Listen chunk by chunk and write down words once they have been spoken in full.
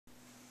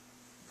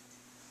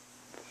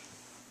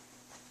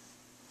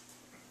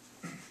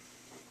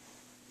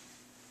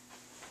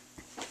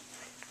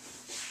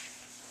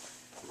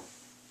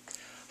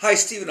Hi,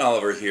 Stephen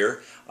Oliver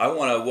here. I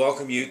want to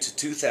welcome you to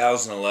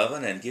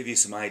 2011 and give you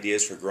some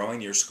ideas for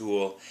growing your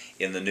school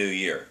in the new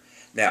year.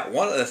 Now,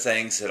 one of the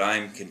things that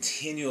I'm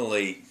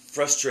continually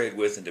frustrated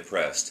with and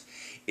depressed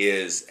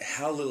is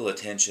how little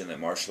attention that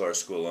martial arts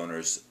school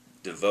owners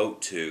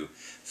devote to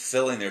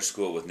filling their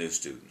school with new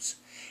students.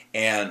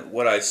 And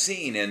what I've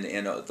seen in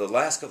the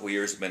last couple of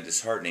years have been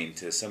disheartening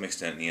to some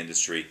extent in the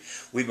industry.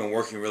 We've been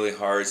working really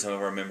hard. Some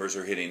of our members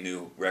are hitting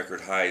new record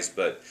highs,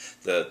 but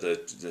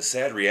the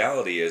sad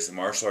reality is the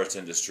martial arts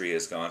industry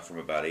has gone from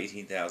about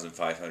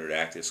 18,500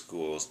 active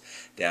schools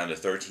down to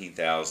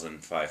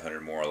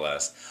 13,500 more or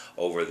less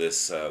over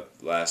this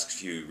last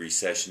few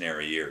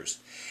recessionary years.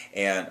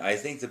 And I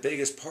think the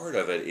biggest part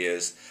of it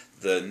is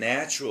the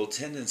natural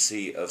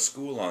tendency of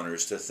school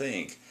owners to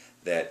think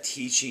that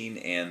teaching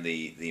and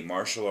the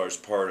martial arts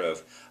part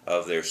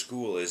of their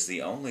school is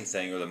the only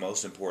thing or the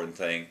most important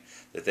thing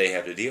that they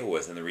have to deal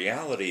with. And the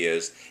reality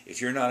is, if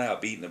you're not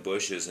out beating the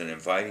bushes and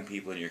inviting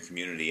people in your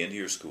community into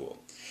your school,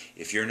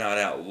 if you're not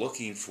out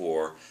looking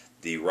for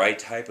the right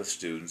type of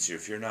students,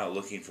 if you're not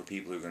looking for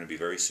people who are going to be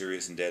very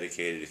serious and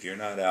dedicated, if you're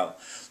not out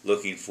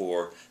looking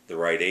for the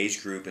right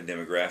age group and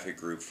demographic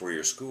group for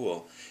your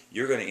school,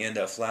 you're going to end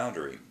up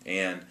floundering.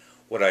 And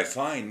what I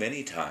find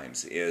many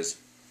times is,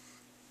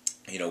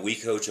 we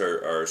coach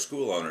our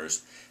school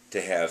owners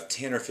to have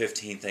 10 or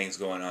 15 things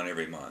going on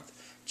every month.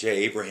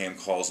 Jay Abraham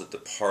calls it the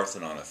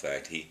Parthenon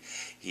effect.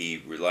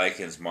 He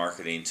likens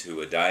marketing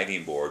to a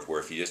diving board where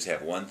if you just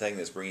have one thing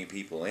that's bringing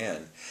people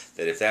in,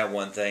 that if that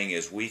one thing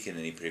is weak in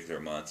any particular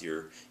month,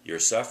 you're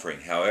suffering.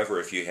 However,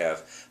 if you have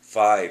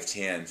 5,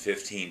 10,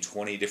 15,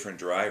 20 different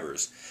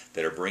drivers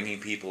that are bringing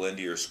people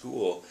into your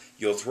school,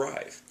 you'll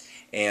thrive.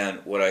 And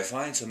what I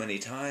find so many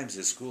times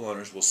is school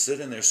owners will sit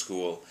in their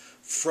school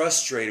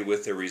frustrated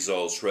with their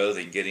results rather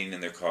than getting in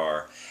their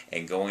car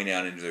and going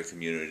out into their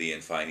community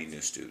and finding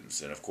new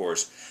students. And of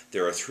course,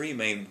 there are three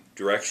main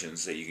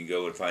directions that you can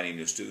go in finding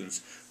new students.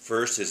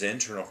 First is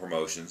internal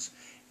promotions.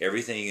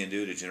 Everything you can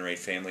do to generate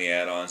family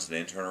add-ons and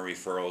internal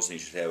referrals, and you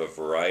should have a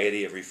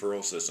variety of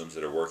referral systems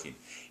that are working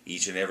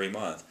each and every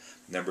month.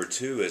 Number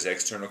two is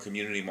external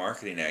community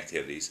marketing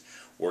activities,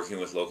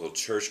 working with local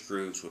church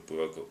groups, with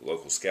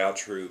local scout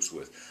troops,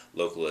 with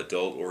local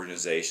adult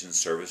organizations,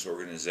 service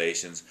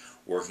organizations,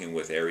 working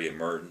with area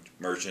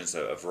merchants,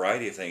 a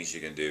variety of things you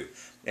can do.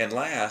 And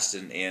last,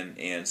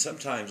 and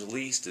sometimes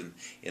least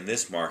in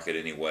this market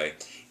anyway,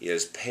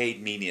 is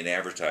paid media and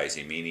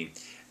advertising, meaning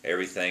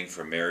everything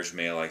from marriage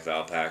mail like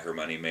Valpak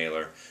Money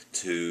Mailer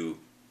to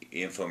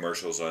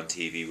infomercials on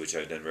TV, which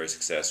I've done very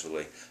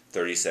successfully,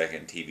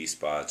 30-second TV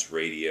spots,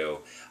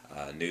 radio,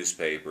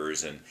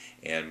 newspapers,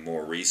 and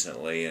more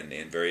recently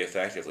and very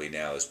effectively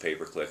now is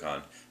pay-per-click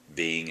on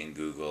Bing and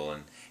Google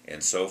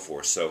and so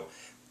forth. So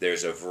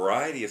there's a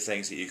variety of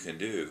things that you can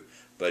do,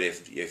 but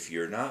if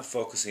you're not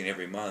focusing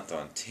every month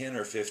on 10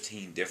 or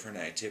 15 different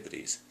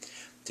activities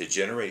to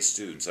generate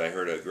students. I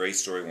heard a great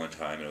story one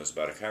time, and it was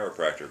about a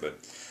chiropractor, but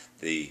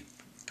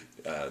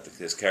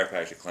this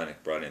chiropractic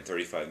clinic brought in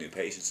 35 new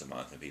patients a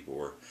month, and people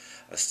were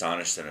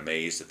astonished and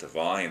amazed at the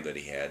volume that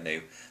he had.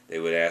 And they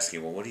would ask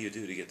him, well, what do you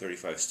do to get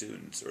 35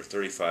 students, or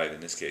 35 in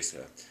this case,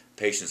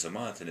 patients a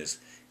month? And his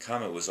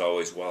comment was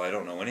always, well, I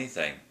don't know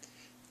anything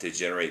to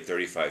generate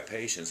 35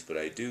 patients, but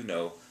I do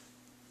know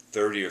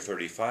 30 or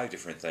 35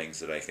 different things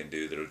that I can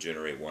do that will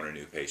generate one or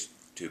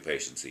two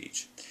patients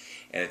each.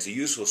 And it's a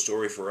useful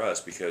story for us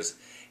because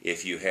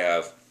if you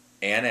have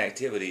an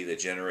activity that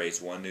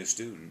generates one new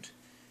student,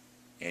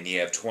 and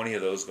you have 20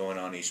 of those going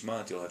on each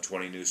month, you'll have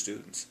 20 new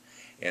students.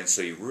 And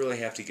so you really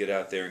have to get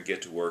out there and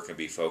get to work and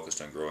be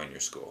focused on growing your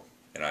school.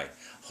 And I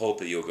hope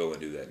that you'll go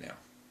and do that now.